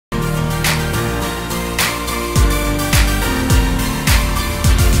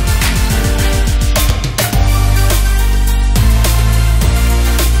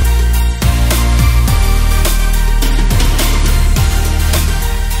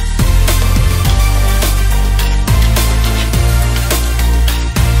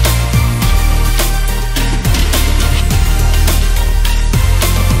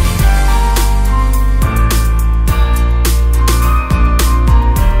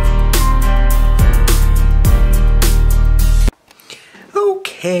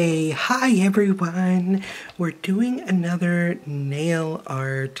everyone, we're doing another nail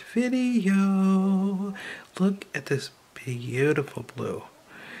art video. Look at this beautiful blue.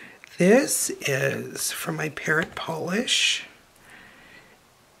 This is from my Parrot Polish.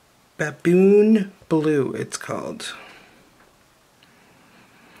 Baboon Blue it's called.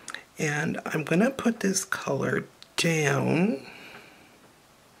 And I'm gonna put this color down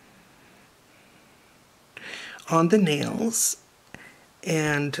on the nails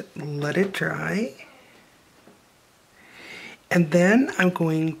and let it dry. And then I'm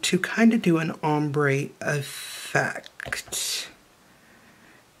going to kind of do an ombre effect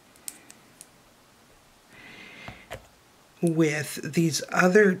with these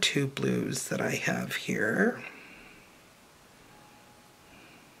other two blues that I have here.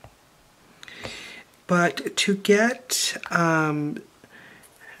 But to get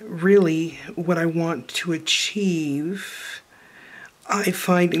really what I want to achieve, I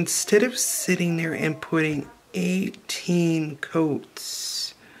find instead of sitting there and putting 18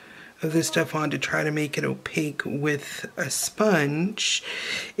 coats of this stuff on to try to make it opaque with a sponge,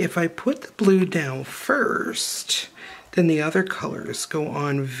 if I put the blue down first, then the other colors go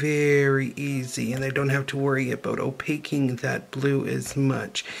on very easy and I don't have to worry about opaquing that blue as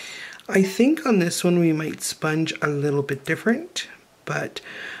much. I think on this one we might sponge a little bit different, but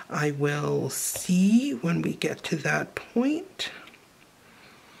I will see when we get to that point.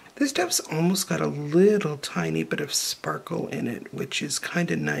 This stuff's almost got a little tiny bit of sparkle in it, which is kind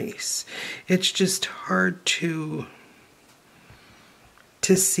of nice. It's just hard to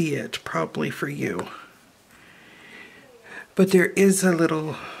see it probably for you. But there is a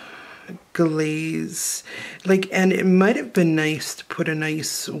little glaze, and it might have been nice to put a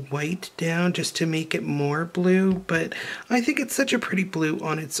nice white down just to make it more blue, but I think it's such a pretty blue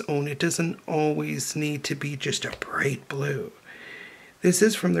on its own. It doesn't always need to be just a bright blue. This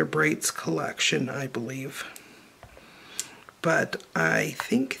is from their Brights collection, I believe. But I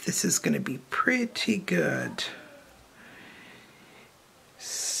think this is going to be pretty good.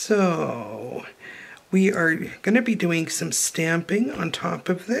 So we are going to be doing some stamping on top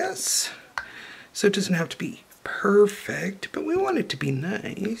of this. So it doesn't have to be perfect, but we want it to be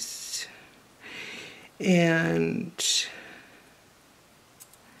nice. And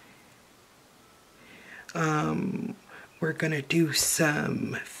we're going to do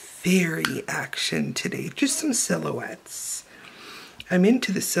some fairy action today, just some silhouettes. I'm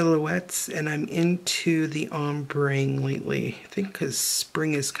into the silhouettes and I'm into the ombre lately. I think because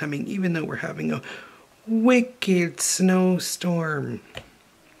spring is coming, even though we're having a wicked snowstorm.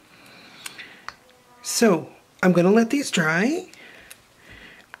 So I'm going to let these dry.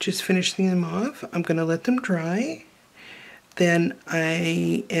 Just finishing them off. I'm going to let them dry. Then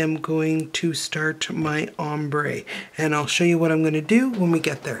I am going to start my ombre, and I'll show you what I'm going to do when we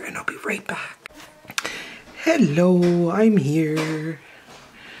get there, and I'll be right back. Hello, I'm here.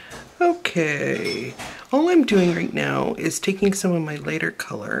 Okay, all I'm doing right now is taking some of my lighter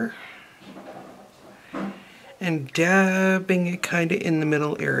color and dabbing it kind of in the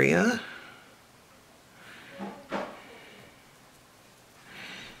middle area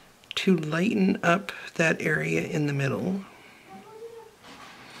to lighten up that area in the middle.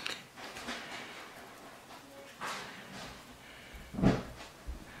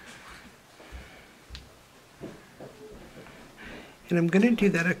 And I'm going to do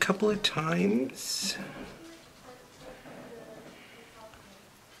that a couple of times.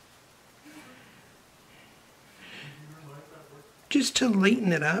 Just to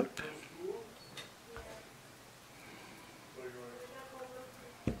lighten it up.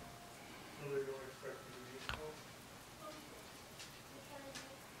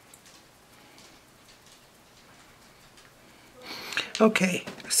 Okay,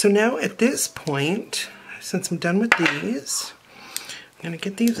 so now at this point, since I'm done with these, I'm going to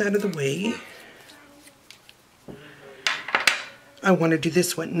get these out of the way. I want to do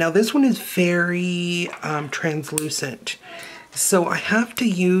this one. Now this one is very translucent, so I have to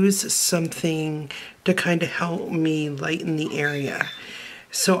use something to kind of help me lighten the area.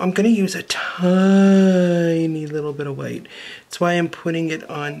 So I'm going to use a tiny little bit of white. That's why I'm putting it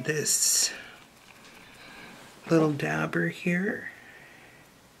on this little dabber here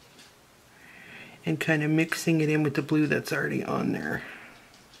and kind of mixing it in with the blue that's already on there.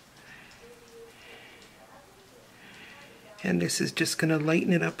 And this is just going to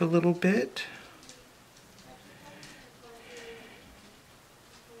lighten it up a little bit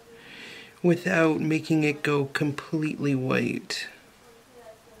without making it go completely white.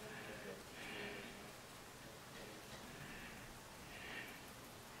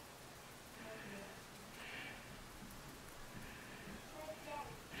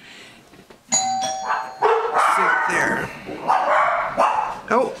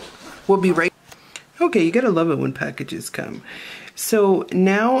 We'll be right. Okay, you gotta love it when packages come. So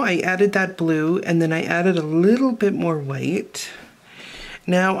now I added that blue and then I added a little bit more white.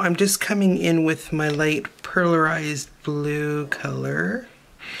 Now I'm just coming in with my light perlerized blue color.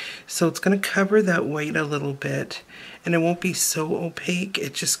 So it's gonna cover that white a little bit and it won't be so opaque.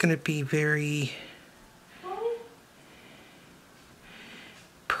 It's just gonna be very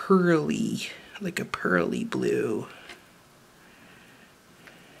pearly, like a pearly blue.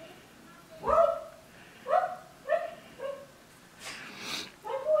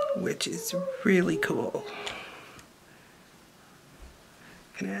 Which is really cool.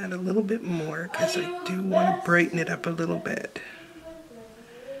 I'm gonna add a little bit more because I do want to brighten it up a little bit.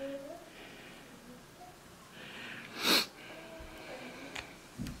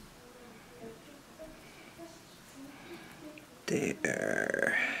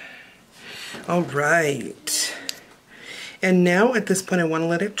 There. All right. And now at this point I want to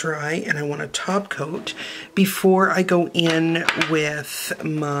let it dry and I want to top coat before I go in with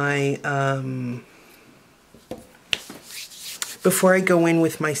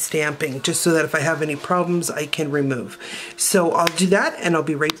my stamping, just so that if I have any problems I can remove. So I'll do that and I'll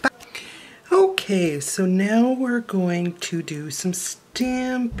be right back. Okay, so now we're going to do some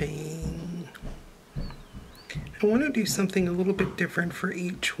stamping. I want to do something a little bit different for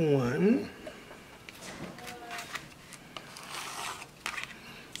each one.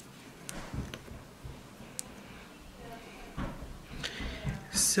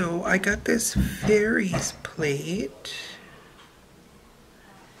 So I got this fairies plate.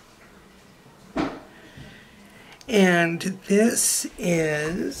 And this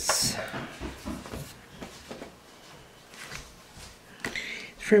is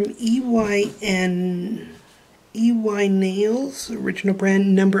from EY Nails, original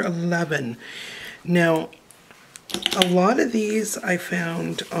brand number 11. Now, a lot of these I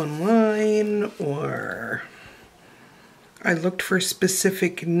found online, or I looked for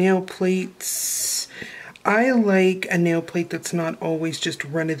specific nail plates. I like a nail plate that's not always just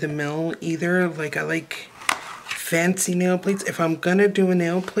run-of-the-mill either. Like, I like fancy nail plates. If I'm gonna do a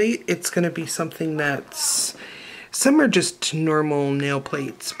nail plate, it's gonna be something that's, some are just normal nail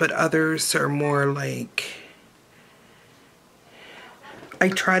plates, but others are more like, I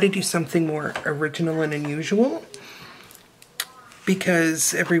try to do something more original and unusual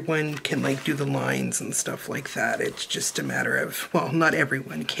because everyone can like do the lines and stuff like that. It's just a matter of, well, not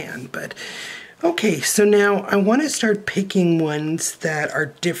everyone can, but okay, so now I want to start picking ones that are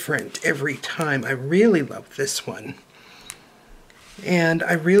different every time. I really love this one. And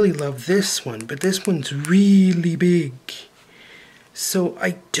I really love this one, but this one's really big. So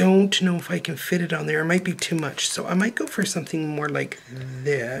I don't know if I can fit it on there. It might be too much. So I might go for something more like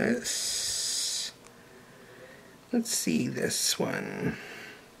this. Let's see this one.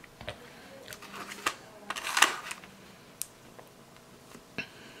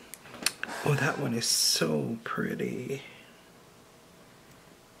 Oh, that one is so pretty.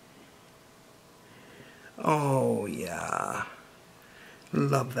 Oh, yeah.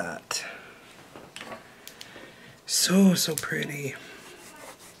 Love that. So, so pretty.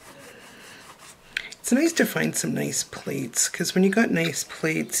 It's nice to find some nice plates, because when you got nice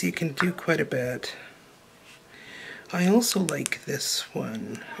plates, you can do quite a bit. I also like this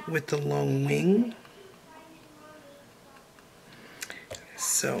one with the long wing.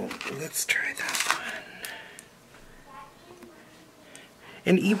 So let's try that one.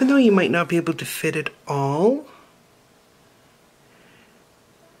 And even though you might not be able to fit it all,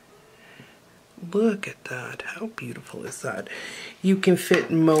 look at that. How beautiful is that? You can fit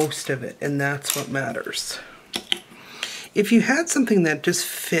most of it, and that's what matters. If you had something that just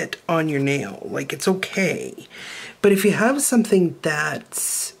fit on your nail, like, it's okay. But if you have something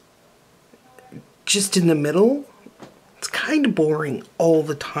that's just in the middle, it's kind of boring all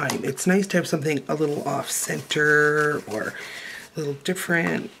the time. It's nice to have something a little off center or a little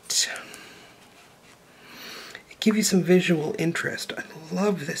different. Give you some visual interest. I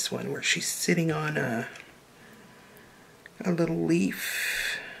love this one where she's sitting on a little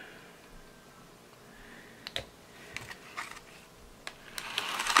leaf.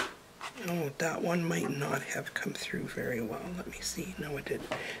 Oh, that one might not have come through very well. Let me see. No, it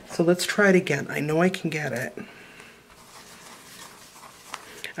didn't. So let's try it again. I know I can get it.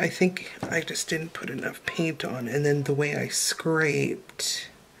 I think I just didn't put enough paint on, and then the way I scraped,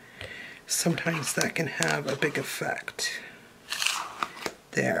 sometimes that can have a big effect.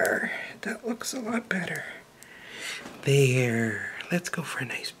 There, that looks a lot better. There, let's go for a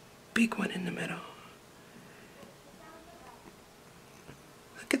nice big one in the middle.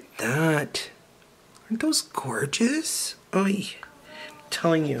 Look at that. Aren't those gorgeous? Oh, I'm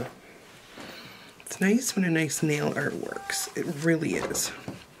telling you, It's nice when a nice nail art works. It really is.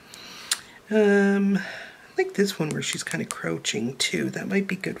 I like this one where she's kind of crouching too. That might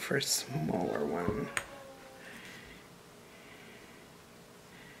be good for a smaller one.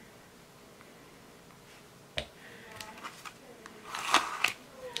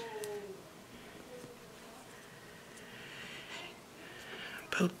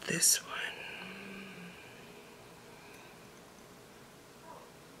 About this one.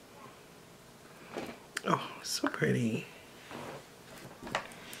 Oh, so pretty.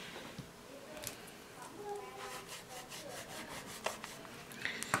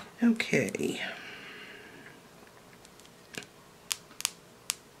 Okay.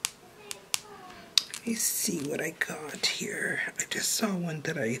 Let me see what I got here. I just saw one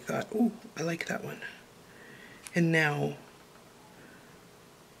that I thought, oh, I like that one. And now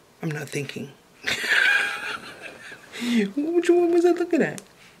I'm not thinking. Which one was I looking at?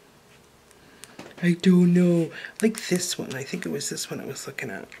 I don't know. Like this one. I think it was this one I was looking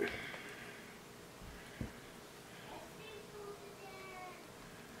at.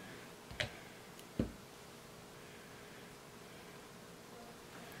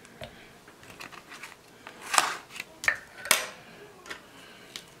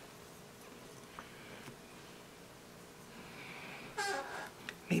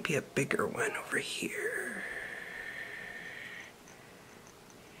 Maybe a bigger one over here.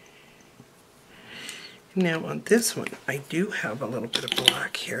 Now on this one, I do have a little bit of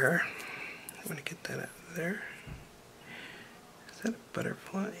black here. I want to get that out of there. Is that a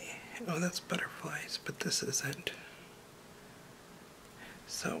butterfly? Oh, that's butterflies, but this isn't.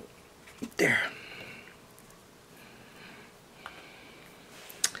 So, there.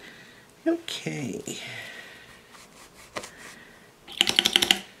 Okay.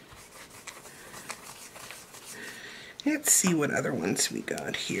 Let's see what other ones we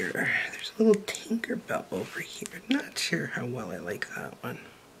got here. There's a little Tinkerbell over here. Not sure how well I like that one.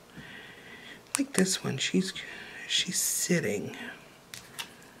 I like this one. She's sitting.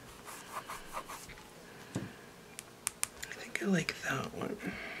 I think I like that one.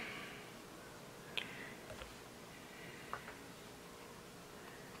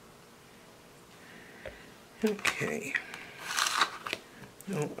 Okay.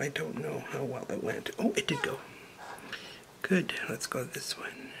 No, I don't know how well it went. Oh, it did go. Good. Let's go this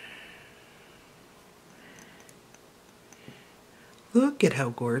one. Look at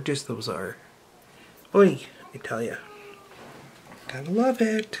how gorgeous those are. Oi, I tell ya. Gotta love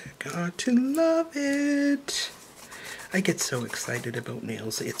it. Got to love it. I get so excited about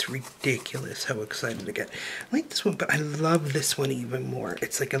nails. It's ridiculous how excited I get. I like this one, but I love this one even more.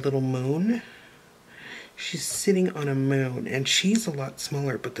 It's like a little moon. She's sitting on a moon, and she's a lot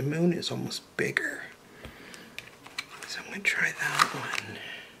smaller, but the moon is almost bigger. So I'm going to try that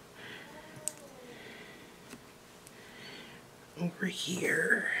one. Over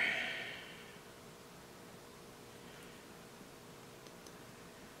here.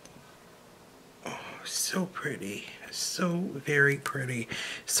 Oh, so pretty. So very pretty.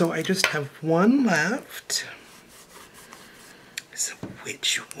 So I just have one left. So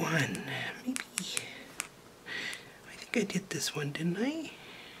which one? Maybe. I think I did this one, didn't I?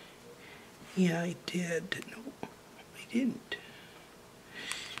 Yeah, I did. No, I didn't.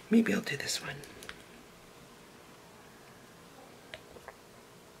 Maybe I'll do this one.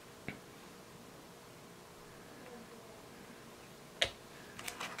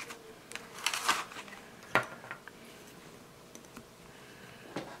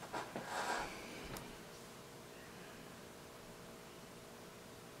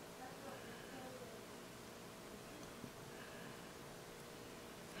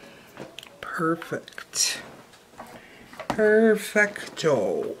 Perfect.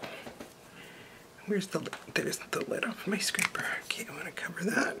 Perfecto. Where's the lid? There's the lid off my scraper. Okay, I want to cover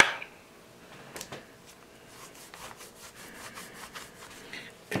that.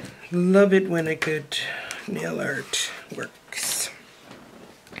 Love it when a good nail art works.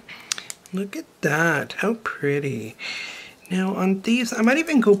 Look at that. How pretty. Now on these, I might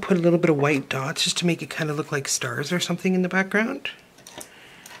even go put a little bit of white dots just to make it kind of look like stars or something in the background.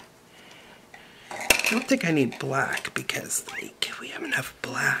 I don't think I need black because, like, we have enough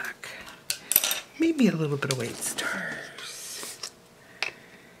black. Maybe a little bit of white stars.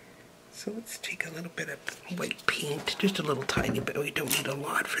 So let's take a little bit of white paint, just a little tiny bit. We don't need a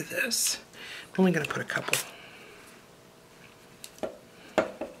lot for this. I'm only going to put a couple.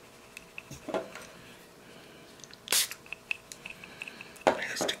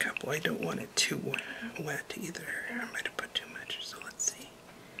 Just a couple. I don't want it too wet either. I might have put too much, so let's see.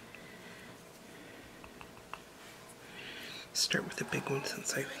 Let's start with the big one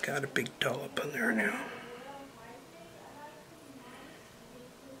since I've got a big dollop on there now.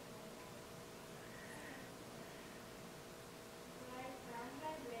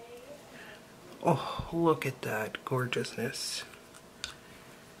 Oh, look at that gorgeousness.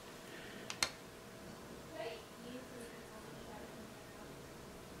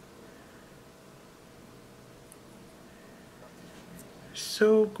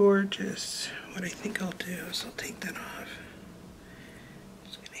 So gorgeous. What I think I'll do is I'll take that off.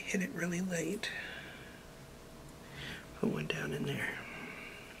 Just gonna hit it really light. Put one down in there.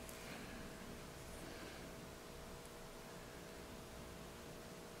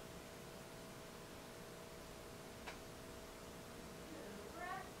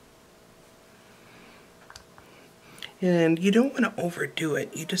 And you don't want to overdo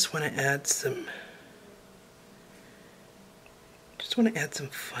it. You just want to add some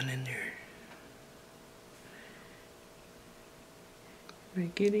fun in there. Am I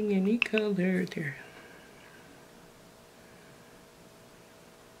getting any color there?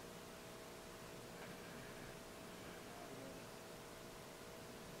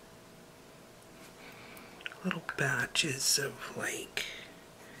 Little batches of like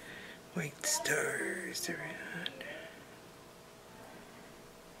white stars around.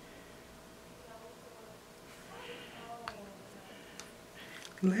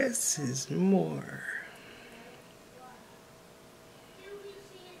 Less is more.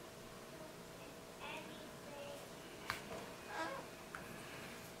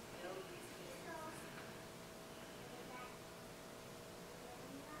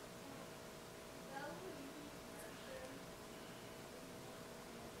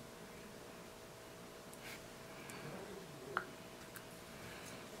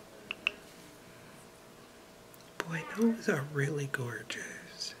 Boy, those are really gorgeous.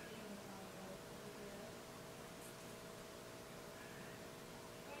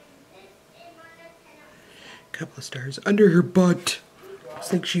 Couple of stars under her butt.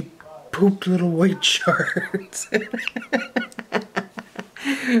 It's like she pooped little white shards.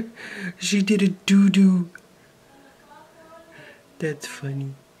 She did a doo-doo. That's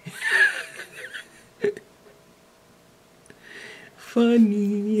funny.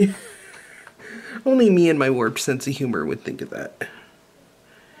 Funny. Only me and my warped sense of humor would think of that.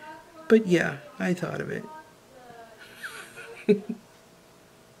 But yeah, I thought of it.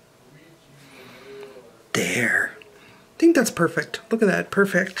 There. I think that's perfect. Look at that.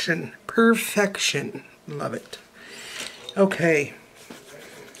 Perfection. Perfection. Love it. Okay.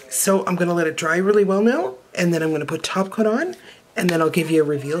 So I'm going to let it dry really well now. And then I'm going to put top coat on. And then I'll give you a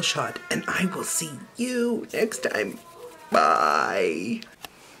reveal shot. And I will see you next time. Bye.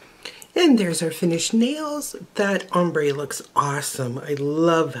 And there's our finished nails. That ombre looks awesome. I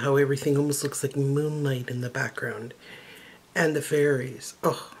love how everything almost looks like moonlight in the background. And the fairies.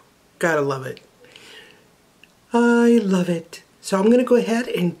 Oh, gotta love it. I love it. So I'm going to go ahead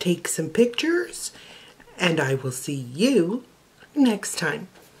and take some pictures, and I will see you next time.